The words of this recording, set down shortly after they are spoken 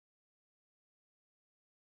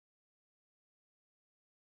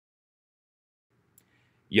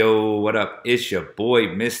Yo, what up? It's your boy,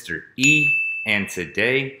 Mr. E, and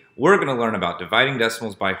today we're going to learn about dividing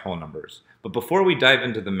decimals by whole numbers. But before we dive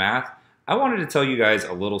into the math, I wanted to tell you guys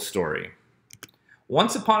a little story.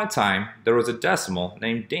 Once upon a time, there was a decimal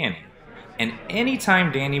named Danny. And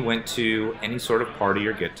anytime Danny went to any sort of party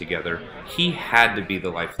or get-together, he had to be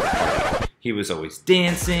the life of the party. He was always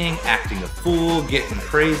dancing, acting a fool, getting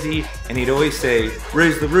crazy, and he'd always say,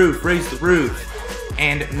 "Raise the roof, raise the roof."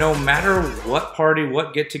 And no matter what party,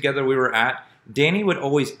 what get-together we were at, Danny would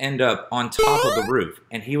always end up on top of the roof,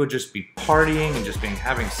 and he would just be partying and just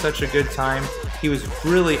having such a good time. He was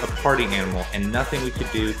really a party animal, and nothing we could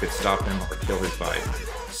do could stop him or kill his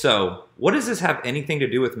vibe. So, what does this have anything to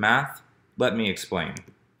do with math? Let me explain.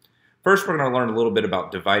 First, we're going to learn a little bit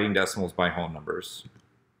about dividing decimals by whole numbers.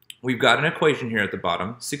 We've got an equation here at the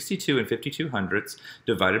bottom, 62 and 52 hundredths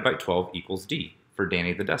divided by 12 equals D, for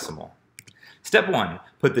Danny the decimal. Step 1,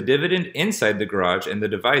 put the dividend inside the garage and the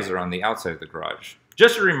divisor on the outside of the garage.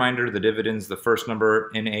 Just a reminder, the dividend's the first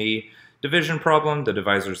number in a division problem, the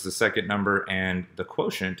divisor is the second number, and the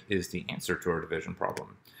quotient is the answer to our division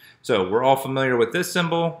problem. So we're all familiar with this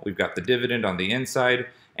symbol. We've got the dividend on the inside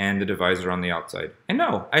and the divisor on the outside. And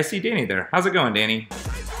no, I see Danny there. How's it going, Danny?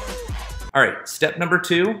 All right, step number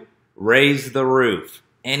 2, raise the roof.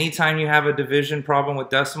 Anytime you have a division problem with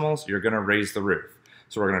decimals, you're going to raise the roof.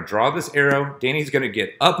 So we're going to draw this arrow. Danny's going to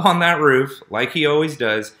get up on that roof like he always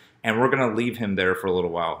does, and we're going to leave him there for a little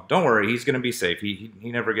while. Don't worry, he's going to be safe. He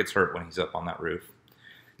never gets hurt when he's up on that roof.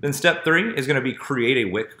 Then step 3 is going to be create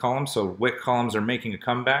a wick column. So wick columns are making a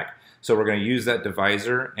comeback. So we're going to use that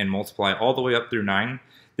divisor and multiply all the way up through 9.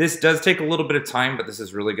 This does take a little bit of time, but this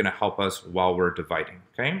is really going to help us while we're dividing,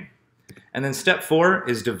 okay? And then step 4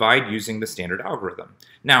 is divide using the standard algorithm.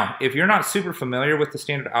 Now, if you're not super familiar with the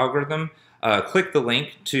standard algorithm, click the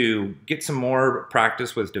link to get some more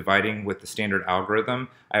practice with dividing with the standard algorithm.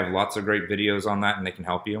 I have lots of great videos on that and they can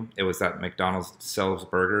help you. It was that McDonald's sells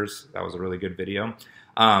burgers. That was a really good video.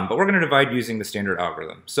 But we're going to divide using the standard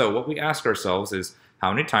algorithm. So what we ask ourselves is,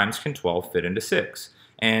 how many times can 12 fit into 6?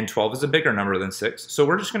 And 12 is a bigger number than 6, so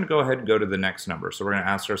we're just going to go ahead and go to the next number. So we're going to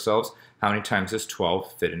ask ourselves, how many times does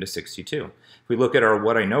 12 fit into 62? If we look at our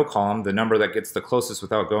what I know column, the number that gets the closest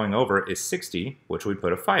without going over is 60, which we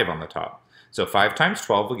put a 5 on the top. So 5 times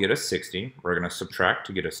 12 will get us 60. We're going to subtract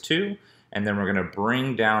to get us 2, and then we're going to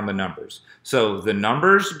bring down the numbers. So the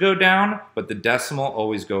numbers go down, but the decimal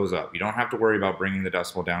always goes up. You don't have to worry about bringing the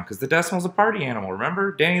decimal down because the decimal's a party animal.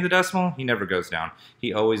 Remember, Danny the decimal, he never goes down.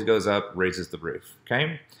 He always goes up, raises the roof,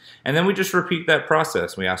 okay? And then we just repeat that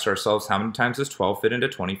process. We ask ourselves, how many times does 12 fit into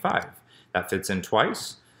 25? That fits in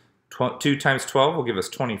twice. 2 times 12 will give us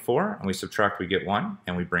 24, and we subtract, we get 1,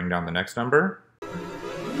 and we bring down the next number.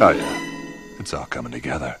 Oh yeah, it's all coming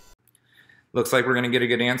together. Looks like we're going to get a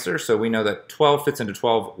good answer, so we know that 12 fits into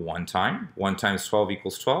 12 one time. 1 times 12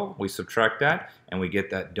 equals 12. We subtract that, and we get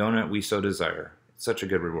that donut we so desire. It's such a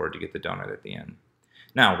good reward to get the donut at the end.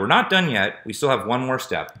 Now, we're not done yet. We still have one more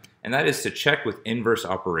step, and that is to check with inverse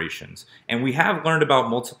operations. And we have learned about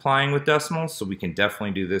multiplying with decimals, so we can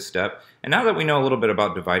definitely do this step. And now that we know a little bit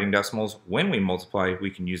about dividing decimals, when we multiply, we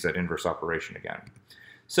can use that inverse operation again.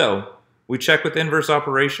 So, we check with inverse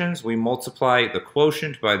operations, we multiply the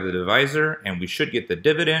quotient by the divisor, and we should get the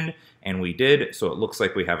dividend, and we did, so it looks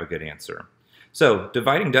like we have a good answer. So,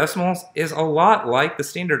 dividing decimals is a lot like the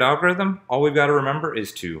standard algorithm. All we've got to remember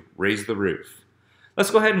is to raise the roof.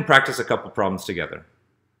 Let's go ahead and practice a couple problems together.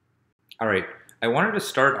 All right, I wanted to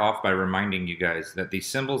start off by reminding you guys that these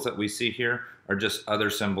symbols that we see here are just other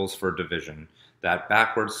symbols for division. That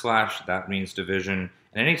backward slash, that means division.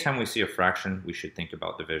 And anytime we see a fraction, we should think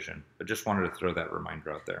about division. But just wanted to throw that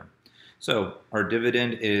reminder out there. So our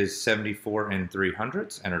dividend is 74 and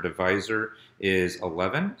 300ths, and our divisor is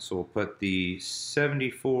 11. So we'll put the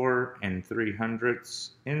 74 and 300ths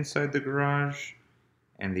inside the garage,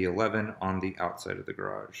 and the 11 on the outside of the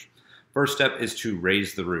garage. First step is to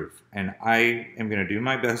raise the roof. And I am going to do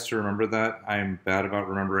my best to remember that. I'm bad about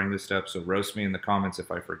remembering this step, so roast me in the comments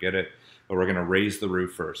if I forget it. But we're going to raise the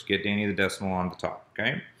roof first. Get Danny the decimal on the top,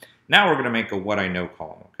 okay? Now we're going to make a what I know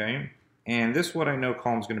column, okay? And this what I know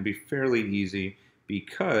column is going to be fairly easy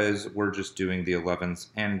because we're just doing the 11s,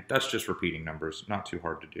 and that's just repeating numbers. Not too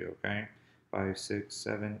hard to do, okay? 5, 6,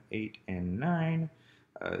 7, 8, and 9.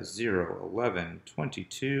 0, 11,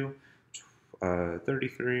 22,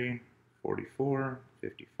 33, 44,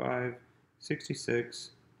 55, 66,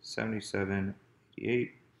 77,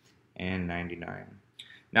 88, and 99.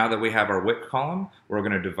 Now that we have our wick column, we're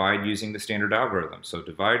going to divide using the standard algorithm. So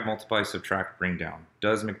divide, multiply, subtract, bring down.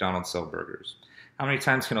 Does McDonald's sell burgers? How many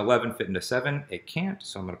times can 11 fit into 7? It can't,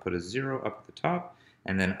 so I'm going to put a 0 up at the top.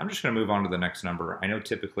 And then I'm just going to move on to the next number. I know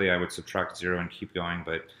typically I would subtract 0 and keep going,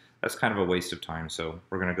 but that's kind of a waste of time, so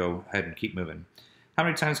we're going to go ahead and keep moving. How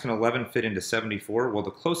many times can 11 fit into 74? Well, the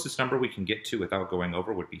closest number we can get to without going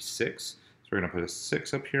over would be 6. So we're going to put a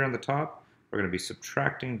 6 up here on the top. We're going to be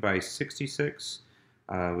subtracting by 66.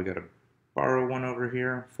 We got to borrow 1 over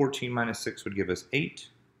here. 14 minus 6 would give us 8.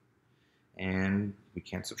 And we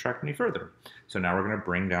can't subtract any further. So now we're going to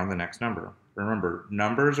bring down the next number. Remember,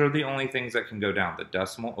 numbers are the only things that can go down. The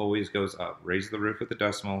decimal always goes up. Raise the roof with the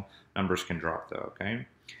decimal. Numbers can drop though, okay?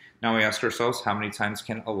 Now we ask ourselves, how many times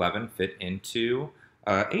can 11 fit into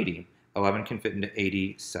 80? 11 can fit into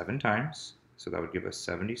 80 7 times. So that would give us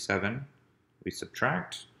 77. We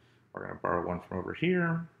subtract. We're going to borrow 1 from over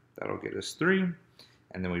here. That'll get us 3.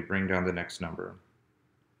 And then we bring down the next number.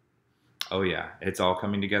 Oh yeah, it's all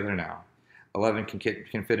coming together now. 11 can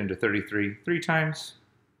fit into 33 3 times.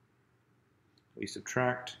 We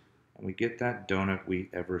subtract, and we get that donut we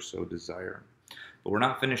ever so desire. But we're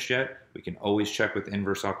not finished yet. We can always check with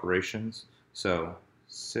inverse operations. So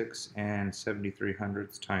 6 and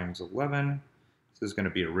 73/100 times 11. This is going to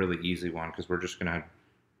be a really easy one because we're just going to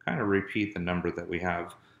kind of repeat the number that we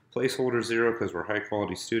have. Placeholder 0 because we're high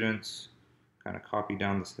quality students. Kind of copy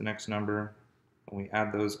down the next number. When we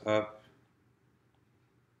add those up,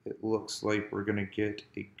 it looks like we're going to get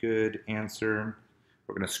a good answer.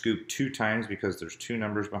 We're going to scoop 2 times because there's 2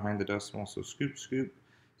 numbers behind the decimal. So scoop, scoop,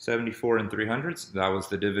 74 3/100. That was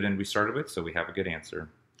the dividend we started with, so we have a good answer.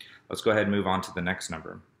 Let's go ahead and move on to the next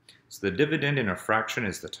number. So the dividend in a fraction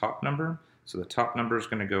is the top number. So the top number is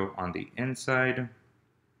going to go on the inside,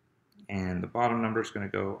 and the bottom number is going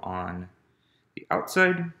to go on the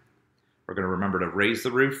outside. We're going to remember to raise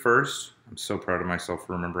the roof first. I'm so proud of myself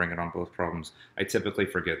for remembering it on both problems. I typically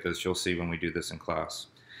forget this. You'll see when we do this in class.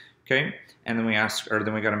 Okay, and then we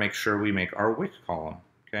got to make sure we make our wick column.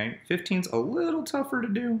 Okay, 15's a little tougher to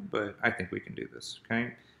do, but I think we can do this.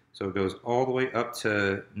 Okay, so it goes all the way up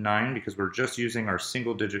to 9 because we're just using our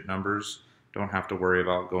single digit numbers. Don't have to worry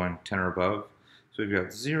about going 10 or above. So we've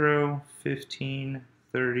got 0, 15,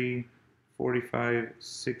 30, 45,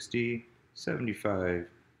 60, 75,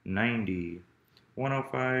 90,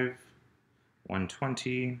 105,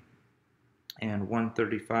 120, and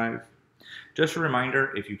 135. Just a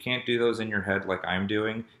reminder, if you can't do those in your head like I'm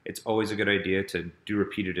doing, it's always a good idea to do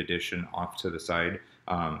repeated addition off to the side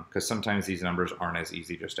because sometimes these numbers aren't as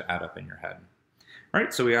easy just to add up in your head. All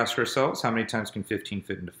right, so we ask ourselves, how many times can 15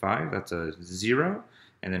 fit into 5? That's a 0.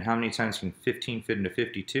 And then how many times can 15 fit into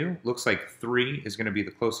 52? Looks like 3 is going to be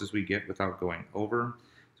the closest we get without going over.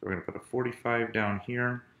 So we're going to put a 45 down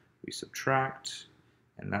here. We subtract,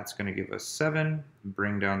 and that's going to give us 7.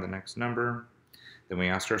 Bring down the next number. Then we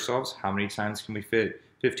asked ourselves, how many times can we fit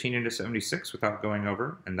 15 into 76 without going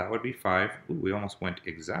over? And that would be 5. Ooh, we almost went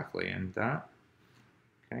exactly in that.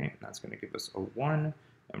 Okay, that's going to give us a 1.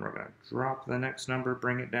 And we're going to drop the next number,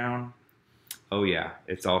 bring it down. Oh yeah,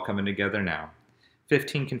 it's all coming together now.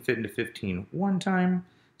 15 can fit into 15 1 time.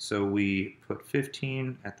 So we put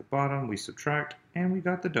 15 at the bottom, we subtract, and we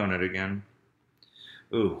got the donut again.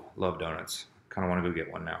 Ooh, love donuts. Kind of want to go get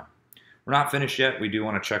one now. We're not finished yet. We do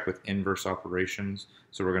want to check with inverse operations.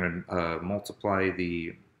 So we're going to multiply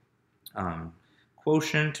the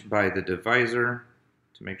quotient by the divisor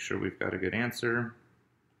to make sure we've got a good answer.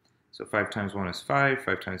 So 5 times 1 is 5.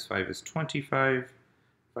 5 times 5 is 25.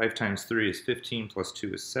 5 times 3 is 15 plus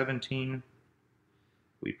 2 is 17.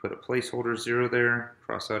 We put a placeholder 0 there,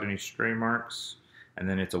 cross out any stray marks, and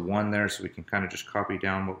then it's a 1 there so we can kind of just copy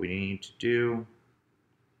down what we need to do.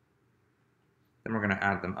 Then we're going to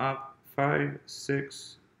add them up. 5,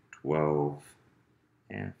 6, 12,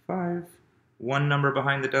 and 5. 1 number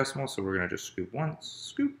behind the decimal, so we're going to just scoop once,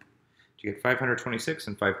 scoop, to get 526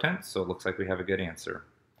 and 5/10, so it looks like we have a good answer.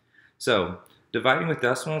 So, dividing with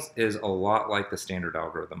decimals is a lot like the standard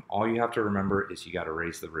algorithm. All you have to remember is you got to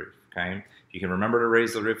raise the roof, okay? If you can remember to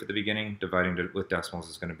raise the roof at the beginning, dividing with decimals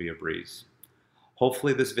is going to be a breeze.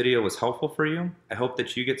 Hopefully this video was helpful for you. I hope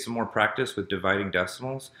that you get some more practice with dividing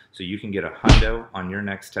decimals so you can get a hundo on your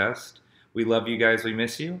next test. We love you guys, we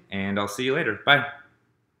miss you, and I'll see you later. Bye.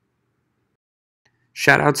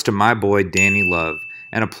 Shoutouts to my boy Danny Love.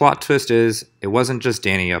 And a plot twist is, it wasn't just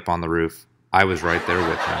Danny up on the roof. I was right there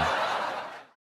with him.